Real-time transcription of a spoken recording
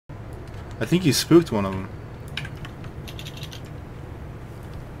I think you spooked one of them.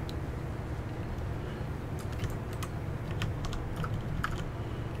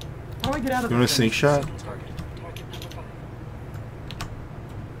 How do I get out of You want a sink shot?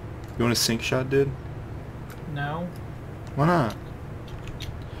 You want a sink shot, dude? No. Why not?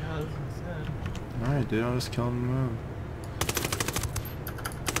 Yeah, that's what I said. Alright, dude, I'll just kill him in the move.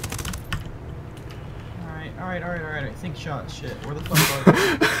 Alright. Sink shot. Shit. Where the fuck are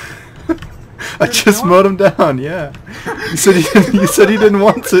you? I just mowed him down, yeah. You said you said he didn't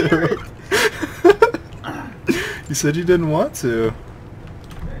want to. You said you didn't want to. Okay,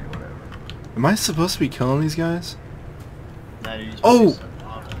 whatever. Am I supposed to be killing these guys? No, you're supposed Oh! to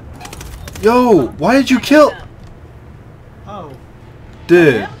be so Yo, why did you kill? Oh.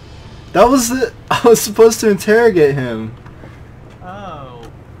 Dude, that was the... I was supposed to interrogate him. Oh.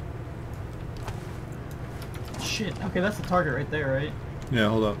 Shit. Okay, that's the target right there, right? Yeah,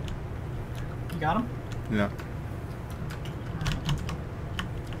 hold up. You got him? Yeah.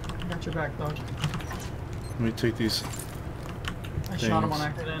 I got your back, dog. Let me take these. I shot him on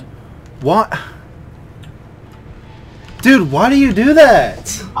accident. What? Dude, why do you do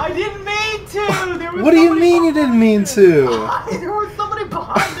that? I didn't mean to! There was What do you mean you didn't mean to? There was somebody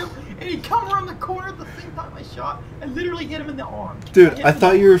behind him, and he come around the corner at the same time I shot, and literally hit him in the arm. Dude, I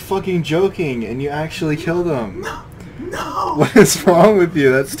thought you were fucking joking, and you actually killed him. No! What is wrong with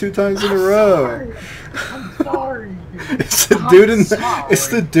you? That's 2 times in a row. I'm sorry, dude. It's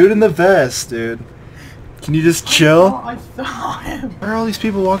the dude in the vest, dude. Can you just chill? I saw him. Why are all these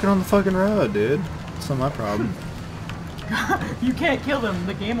people walking on the fucking road, dude? It's not my problem. You can't kill them.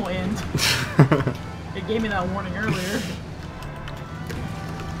 The game will end. It gave me that warning earlier.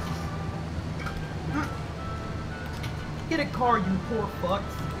 Get a car, you poor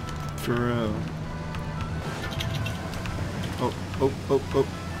fucks. For real. Oh.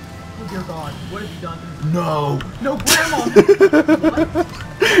 Oh dear God, what have you done? No! No, Grandma! What?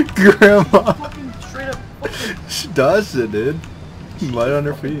 Grandma! Fucking straight up fucking... She dodged it, dude. Light on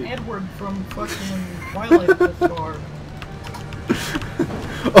her feet. Edward from fucking Twilight this far.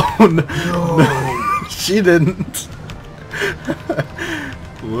 Oh no. No. She didn't.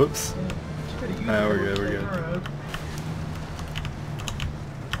 Whoops. Nah, we're good, we're good.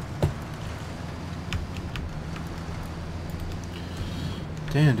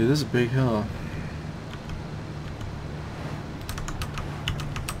 Damn, dude, this is a big hill.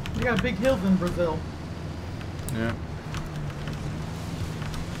 We got big hills in Brazil. Yeah.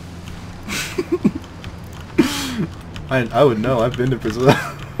 I would know. I've been to Brazil.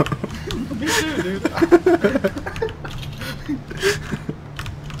 Me too, dude.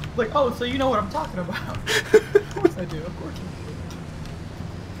 Like, oh, so you know what I'm talking about. Of course I do. Of course I do.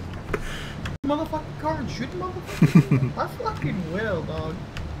 Motherfucking car and shoot motherfucker. I fucking will, dog.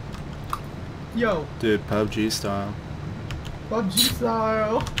 Yo. Dude, PUBG style. PUBG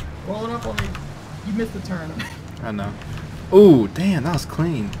style. Rolling up on me. You missed the turn. I know. Ooh, damn, that was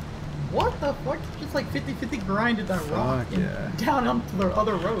clean. What the fuck? Just like 50-50 grinded that rock and down onto the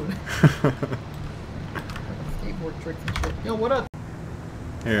other road. Skateboard tricks and shit. Yo, what up?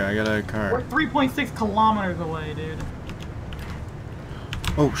 Here, I got a car. We're 3.6 kilometers away, dude.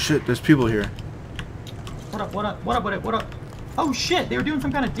 Oh shit, there's people here. What up, what up, what up, what up, what up? Oh shit, they were doing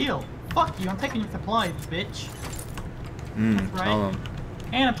some kind of deal. Fuck you, I'm taking your supplies, bitch. That's right. Tell them.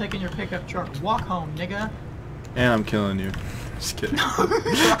 And I'm taking your pickup truck. Walk home, nigga. And I'm killing you. Just kidding.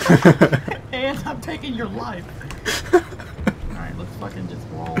 And I'm taking your life. Alright, let's fucking just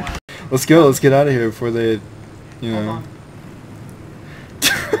roll out. Let's go, let's get out of here before they, you know. Hold on.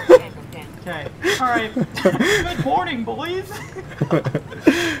 Okay. Alright. Good morning, boys.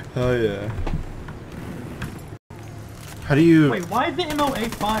 Hell yeah. How do you... Wait, why is the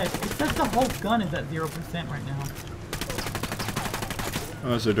MO85? It says the whole gun is at 0% right now.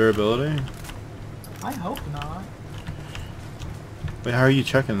 Oh, is there durability? I hope not. Wait, how are you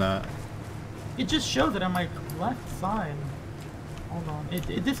checking that? It just shows it on my left side. Hold on.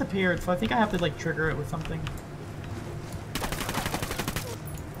 It disappeared, so I think I have to like trigger it with something.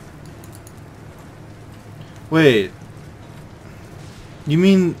 Wait. You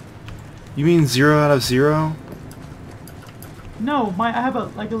mean 0 out of 0? No, I have a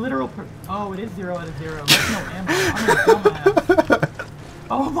literal oh, it is 0 out of 0. There's no ammo. I'm a dumbass.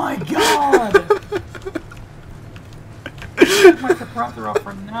 Oh my god! I took my suppressor off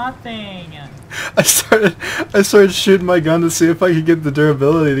for nothing. I started shooting my gun to see if I could get the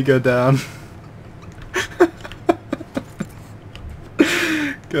durability to go down.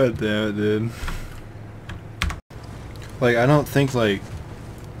 God damn it, dude. Like, I don't think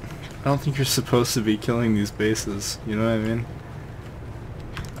you're supposed to be killing these bases, you know what I mean?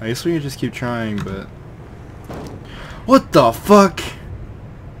 I guess we could just keep trying, but... What the fuck?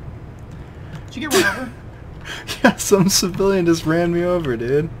 Did you get run over? Yeah, some civilian just ran me over,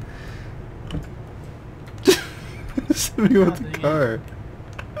 dude. Just hit me with the car.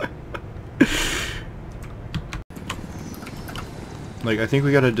 Like, I think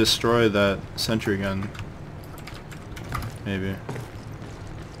we gotta destroy that sentry gun. Maybe.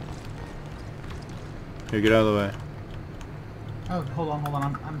 Here, get out of the way. Oh, hold on,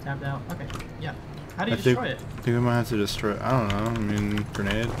 I'm tapped out. Okay, yeah. How do you destroy it? I think we might have to destroy it. I don't know, I mean,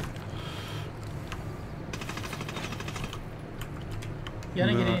 grenade? Yeah, I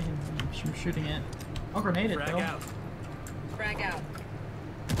didn't get anything from shooting it. I'll grenade it, though. Out. Frag out.